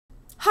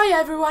Hi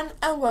everyone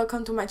and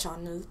welcome to my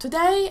channel.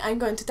 Today I'm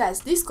going to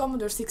test this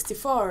Commodore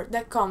 64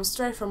 that comes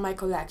straight from my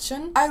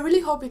collection. I really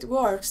hope it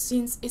works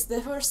since it's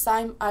the first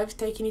time I've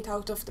taken it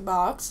out of the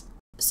box.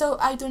 So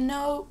I don't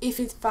know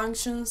if it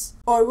functions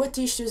or what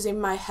issues it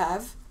might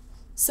have.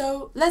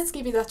 So let's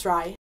give it a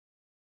try.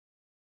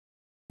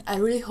 I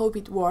really hope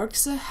it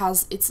works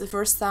as it's the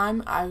first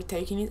time I've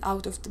taken it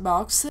out of the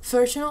box.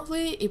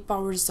 Fortunately it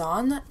powers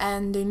on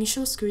and the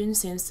initial screen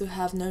seems to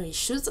have no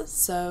issues,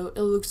 so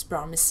it looks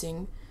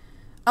promising.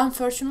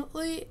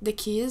 Unfortunately, the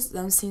keys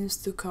don't seem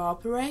to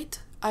cooperate.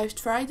 I've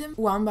tried them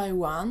one by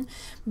one,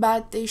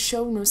 but they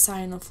show no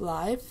sign of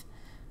life.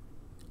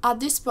 At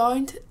this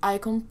point, I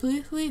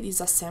completely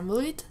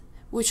disassemble it,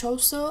 which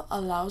also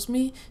allows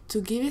me to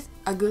give it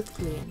a good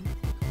clean.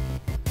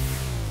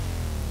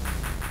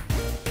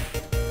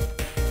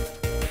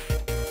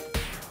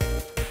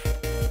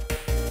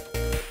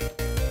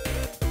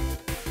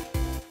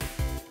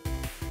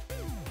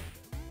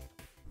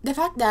 The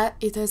fact that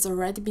it has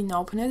already been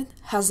opened,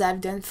 as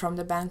evident from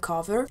the back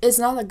cover, is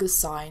not a good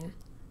sign.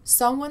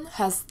 Someone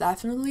has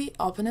definitely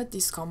opened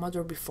this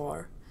Commodore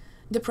before.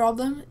 The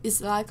problem is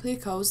likely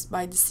caused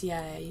by the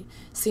CIA,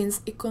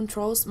 since it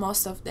controls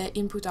most of the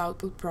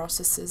input-output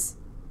processes.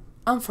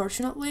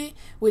 Unfortunately,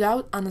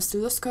 without an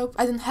oscilloscope,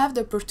 I don't have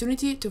the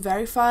opportunity to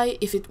verify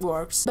if it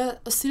works,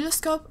 but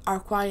oscilloscopes are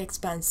quite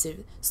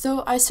expensive,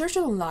 so I searched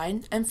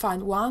online and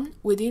found one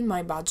within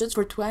my budget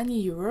for 20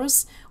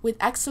 euros with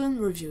excellent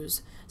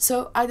reviews,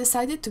 so I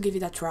decided to give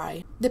it a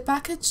try. The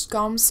package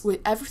comes with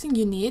everything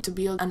you need to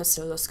build an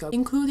oscilloscope,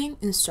 including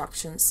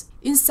instructions.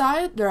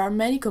 Inside there are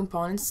many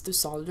components to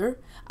solder,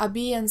 a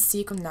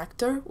BNC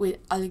connector with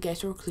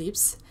alligator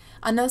clips,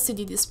 an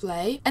LCD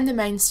display, and the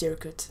main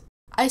circuit.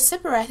 I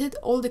separated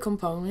all the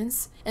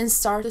components and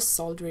started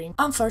soldering.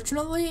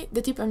 Unfortunately,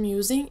 the tip I'm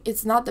using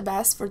is not the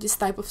best for this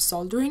type of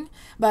soldering,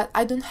 but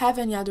I don't have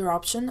any other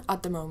option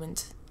at the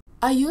moment.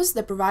 I used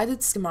the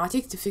provided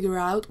schematic to figure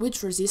out which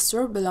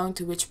resistor belonged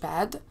to which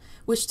pad,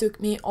 which took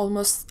me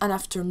almost an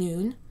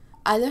afternoon.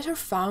 I later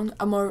found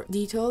a more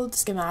detailed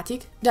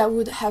schematic that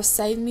would have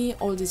saved me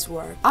all this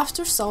work.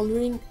 After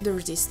soldering the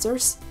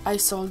resistors, I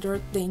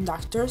soldered the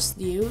inductors,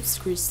 diodes,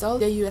 crystal,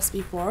 the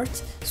USB port,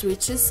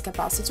 switches,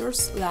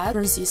 capacitors, LED,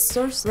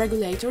 transistors,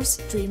 regulators,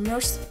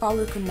 trimmers,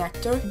 power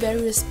connector,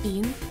 various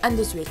pins, and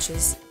the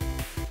switches.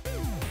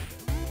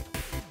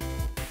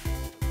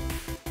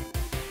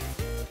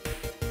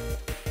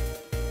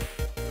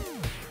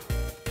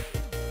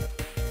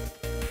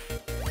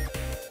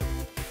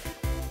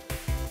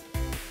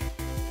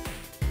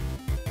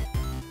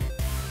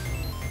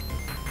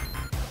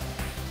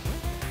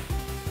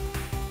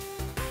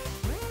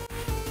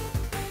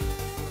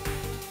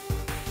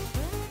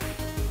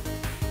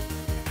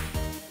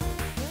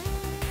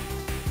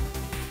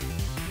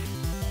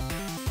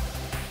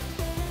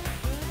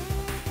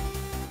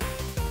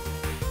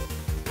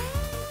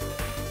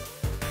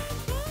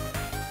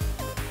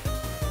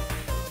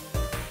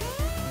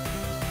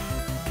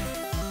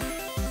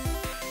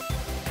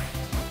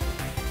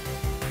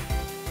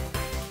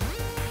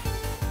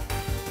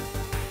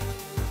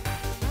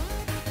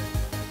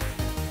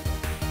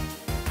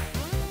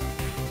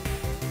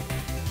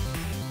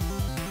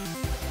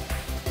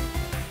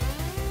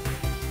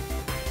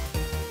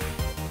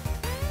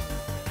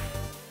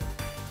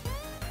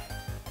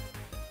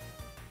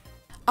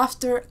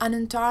 After an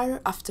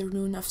entire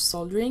afternoon of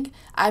soldering,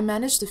 I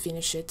managed to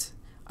finish it.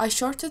 I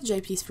shorted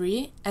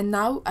JP3 and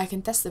now I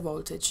can test the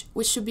voltage,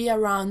 which should be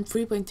around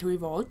 3.3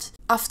 volts.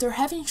 After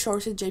having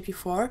shorted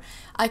JP4,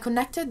 I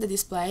connected the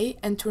display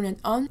and turned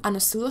on an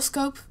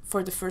oscilloscope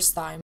for the first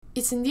time.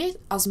 It's indeed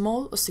a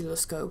small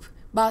oscilloscope,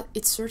 but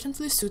it's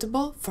certainly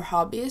suitable for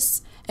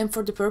hobbyists and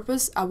for the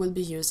purpose I will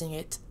be using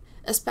it,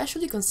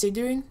 especially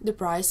considering the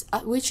price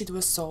at which it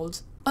was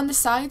sold. On the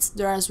sides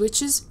there are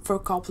switches for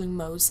coupling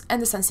modes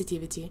and the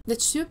sensitivity. The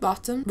two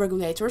bottom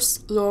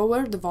regulators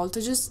lower the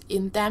voltages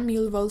in 10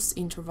 mV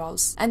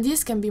intervals, and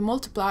this can be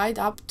multiplied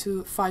up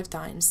to 5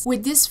 times.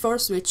 With these 4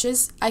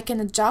 switches I can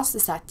adjust the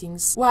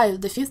settings, while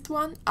the fifth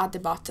one at the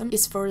bottom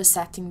is for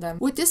resetting them.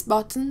 With this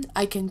button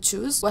I can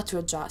choose what to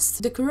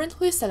adjust. The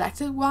currently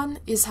selected one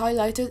is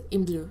highlighted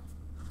in blue.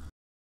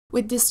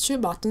 With these 2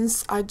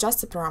 buttons I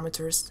adjust the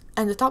parameters,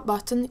 and the top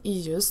button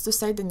is used to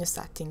set the new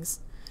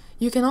settings.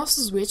 You can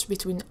also switch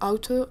between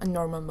auto and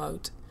normal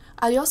mode.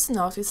 I also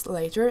noticed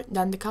later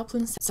that the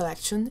coupling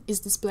selection is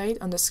displayed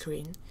on the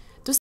screen.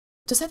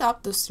 To set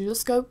up the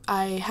oscilloscope,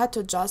 I had to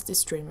adjust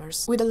these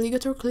trimmers. With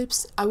alligator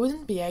clips, I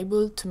wouldn't be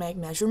able to make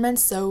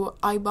measurements, so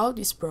I bought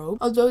this probe,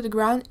 although the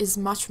ground is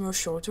much more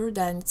shorter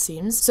than it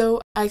seems, so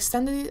I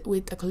extended it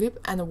with a clip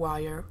and a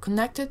wire,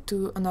 connected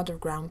to another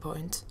ground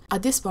point.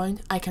 At this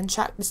point, I can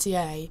check the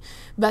CA,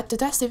 but to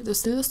test if the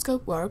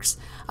oscilloscope works,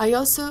 I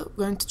also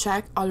going to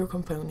check other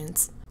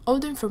components. All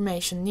the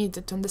information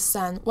needed to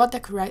understand what the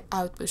correct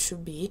output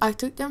should be, I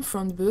took them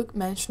from the book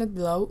mentioned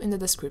below in the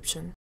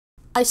description.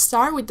 I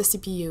start with the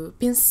CPU.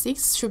 Pin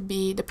 6 should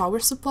be the power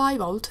supply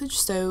voltage,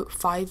 so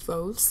 5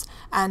 volts,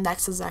 and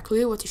that's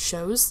exactly what it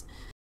shows.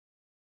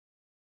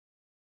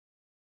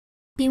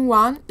 Pin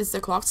 1 is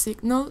the clock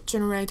signal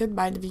generated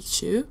by the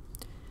VIC2.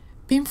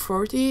 Pin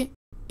 40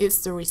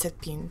 is the reset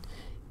pin,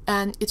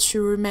 and it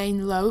should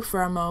remain low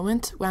for a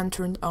moment when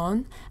turned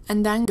on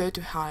and then go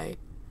to high.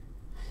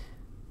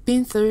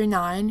 Pin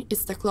 39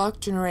 is the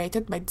clock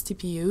generated by the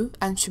CPU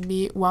and should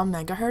be 1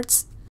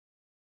 MHz.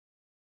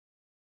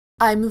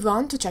 I move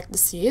on to check the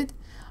seed,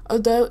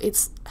 although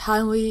it's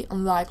highly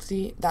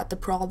unlikely that the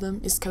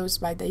problem is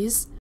caused by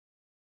this.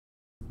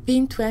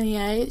 Pin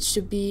 28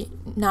 should be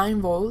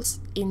 9 volts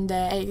in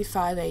the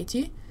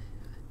 8580.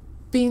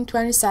 Pin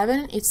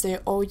 27 is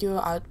the audio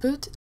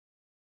output,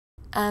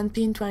 and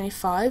pin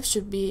 25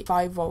 should be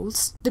 5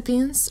 volts. The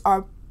pins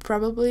are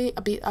probably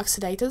a bit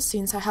oxidated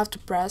since I have to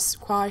press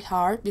quite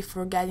hard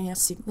before getting a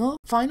signal.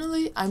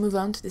 Finally, I move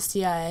on to the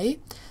CIA,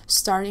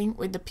 starting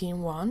with the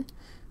pin 1,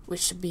 which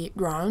should be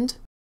ground.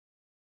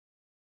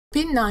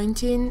 Pin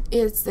 19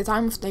 is the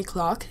time of day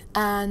clock,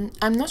 and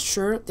I'm not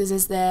sure this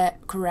is the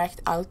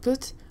correct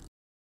output.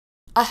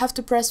 I have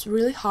to press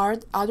really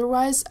hard,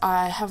 otherwise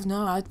I have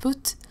no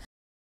output.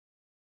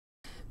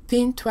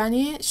 Pin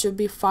 20 should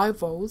be 5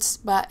 volts,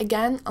 but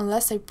again,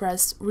 unless I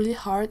press really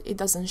hard, it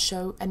doesn't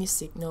show any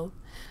signal.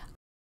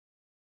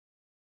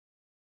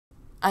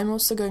 I'm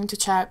also going to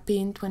check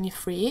pin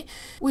 23,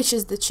 which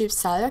is the chip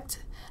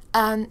select,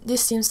 and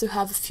this seems to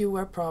have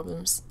fewer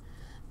problems.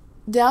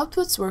 The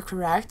outputs were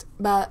correct,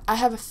 but I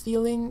have a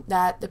feeling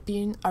that the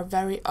pins are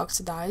very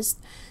oxidized,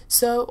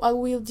 so I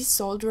will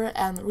desolder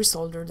and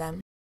resolder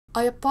them.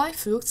 I apply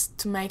flux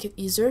to make it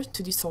easier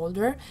to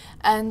desolder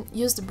and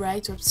use the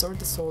brake to absorb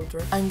the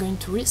solder. I'm going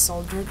to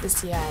resolder the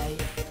CIA.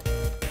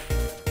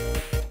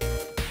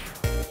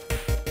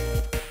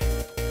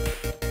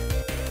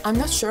 I'm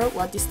not sure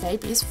what this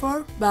tape is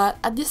for, but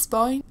at this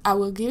point I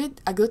will give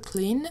it a good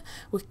clean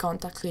with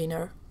contact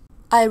cleaner.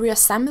 I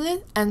reassemble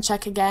it and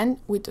check again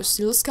with the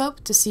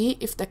oscilloscope to see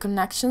if the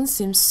connection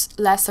seems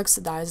less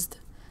oxidized.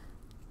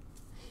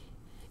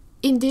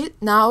 Indeed,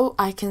 now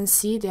I can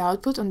see the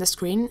output on the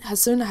screen as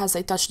soon as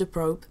I touch the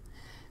probe.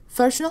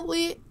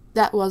 Fortunately,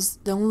 that was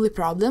the only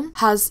problem,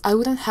 as I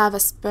wouldn't have a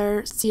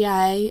spare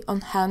CIA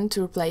on hand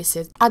to replace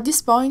it. At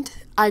this point,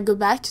 I go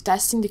back to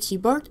testing the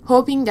keyboard,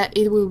 hoping that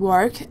it will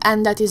work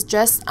and that it's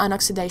just an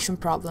oxidation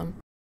problem.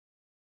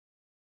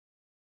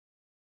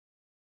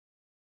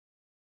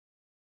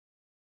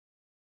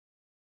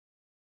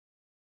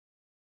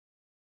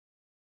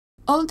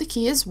 All the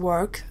keys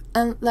work,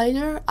 and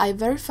later I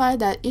verified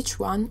that each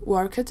one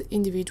worked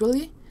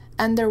individually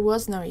and there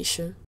was no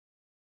issue.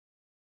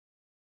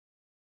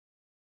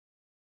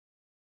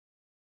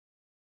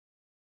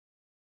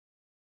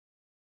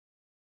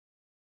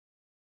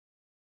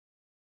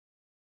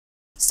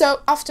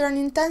 So, after an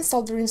intense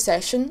soldering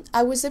session,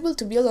 I was able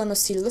to build an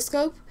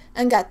oscilloscope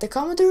and get the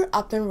Commodore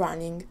up and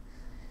running.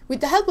 With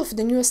the help of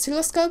the new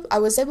oscilloscope, I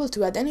was able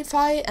to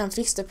identify and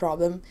fix the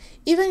problem,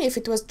 even if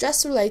it was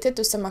just related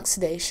to some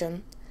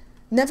oxidation.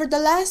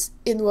 Nevertheless,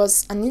 it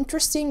was an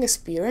interesting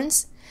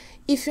experience.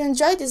 If you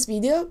enjoyed this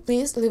video,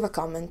 please leave a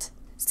comment.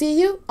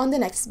 See you on the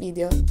next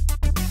video.